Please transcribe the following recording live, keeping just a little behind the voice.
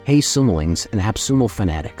Hey Sumolings and AppSumo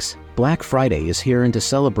fanatics, Black Friday is here, and to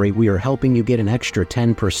celebrate we are helping you get an extra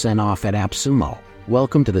 10% off at AppSumo.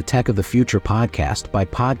 Welcome to the Tech of the Future podcast by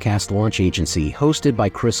Podcast Launch Agency, hosted by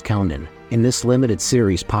Chris Cowden. In this limited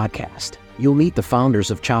series podcast, you'll meet the founders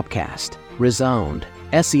of Chopcast, Resound,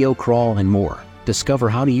 SEO Crawl, and more. Discover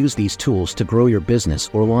how to use these tools to grow your business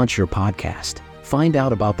or launch your podcast. Find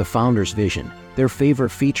out about the founders' vision, their favorite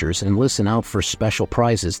features, and listen out for special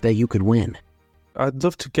prizes that you could win. I'd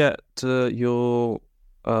love to get your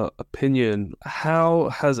opinion. How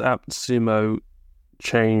has AppSumo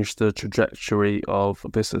changed the trajectory of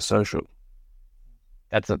Vista Social?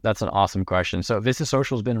 That's an awesome question. So Vista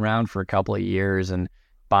Social has been around for a couple of years, and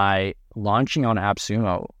by launching on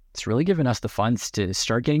AppSumo, it's really given us the funds to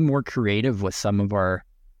start getting more creative with some of our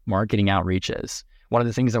marketing outreaches. One of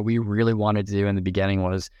the things that we really wanted to do in the beginning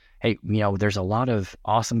was, hey, there's a lot of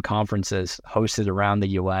awesome conferences hosted around the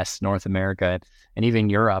US, North America, and even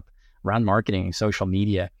Europe around marketing and social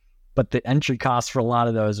media. But the entry costs for a lot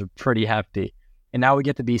of those are pretty hefty. And now we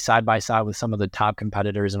get to be side by side with some of the top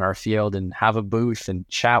competitors in our field and have a booth and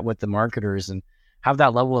chat with the marketers and have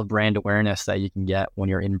that level of brand awareness that you can get when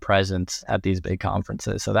you're in presence at these big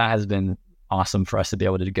conferences. So that has been awesome for us to be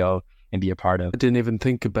able to go and be a part of. I didn't even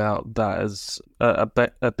think about that as a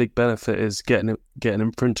big benefit, is getting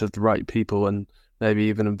in front of the right people and maybe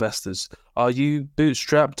even investors. Are you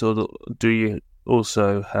bootstrapped, or do you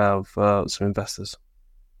also have some investors?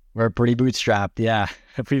 We're pretty bootstrapped, yeah.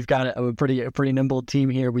 We've got a pretty nimble team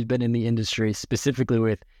here. We've been in the industry specifically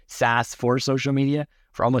with SaaS for social media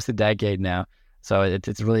for almost a decade now. So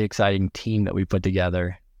it's a really exciting team that we put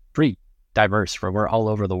together. Pretty diverse, we're all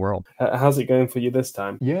over the world. How's it going for you this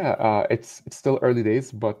time? Yeah, it's still early days,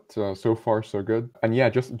 but so far so good. And yeah,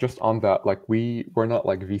 just on that, like we're not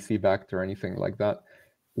like VC backed or anything like that.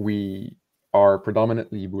 We are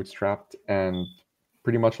predominantly bootstrapped, and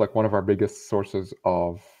pretty much like one of our biggest sources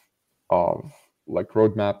of like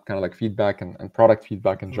roadmap kind of like feedback and product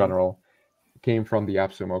feedback in general came from the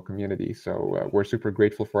AppSumo community. So we're super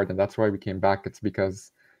grateful for it, and that's why we came back. It's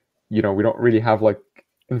because we don't really have like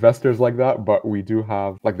investors like that, but we do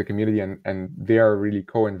have like the community, and they are really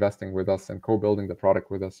co-investing with us and co-building the product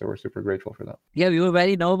with us. So we're super grateful for that. Yeah, we were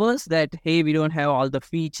very nervous that, hey, we don't have all the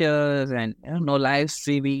features and no live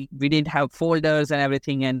streaming. We didn't have folders and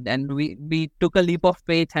everything. And we took a leap of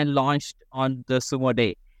faith and launched on the Sumo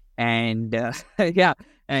day. And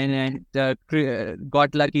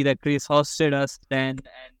got lucky that Chris hosted us then.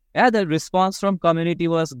 And the response from community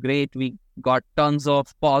was great. We got tons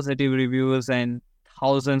of positive reviews and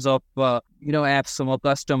thousands of AppSumo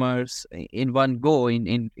customers in one go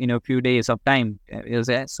in a few days of time.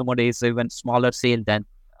 Sumo Day is even smaller sale than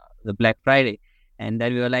the Black Friday. And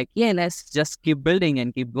then we were like, yeah, let's just keep building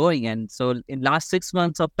and keep going. And so in last 6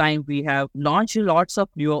 months of time, we have launched lots of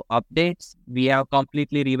new updates. We have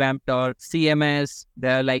completely revamped our CMS.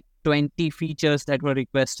 There are like 20 features that were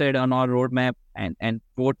requested on our roadmap and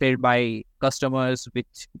voted by customers,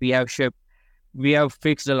 which we have shipped. We have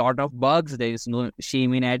fixed a lot of bugs. There is no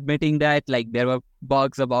shame in admitting that. Like there were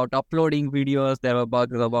bugs about uploading videos. There were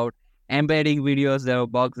bugs about embedding videos. There were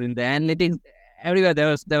bugs in the analytics. Everywhere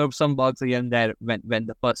there were some bugs here and there when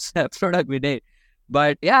the first product we did.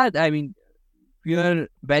 But yeah, I mean, we were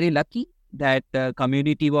very lucky that the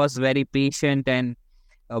community was very patient and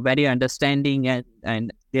very understanding,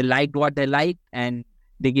 and they liked what they liked, and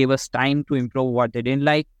they gave us time to improve what they didn't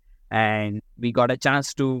like. And we got a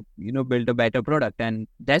chance to, build a better product. And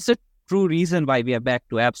that's a true reason why we are back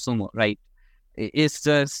to AppSumo, right? It's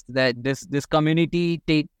just that this community,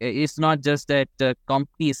 it's not just that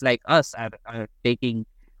companies like us are taking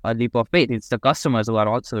a leap of faith. It's the customers who are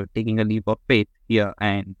also taking a leap of faith here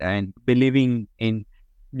and believing in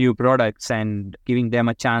new products and giving them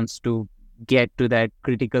a chance to get to that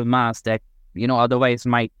critical mass that, otherwise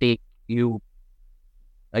might take you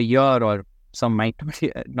a year, or some might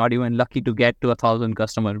not even lucky to get to 1,000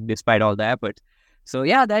 customers despite all the efforts. So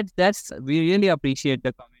yeah, that's we really appreciate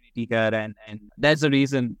the community here, and that's the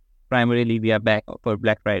reason primarily we are back for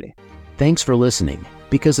Black Friday. Thanks for listening.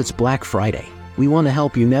 Because it's Black Friday, we want to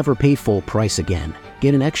help you never pay full price again.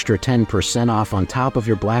 Get an extra 10% off on top of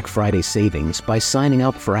your Black Friday savings by signing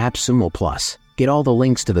up for AppSumo Plus. Get all the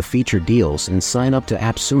links to the featured deals and sign up to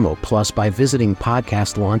AppSumo Plus by visiting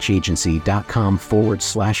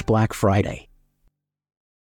podcastlaunchagency.com/Black Friday.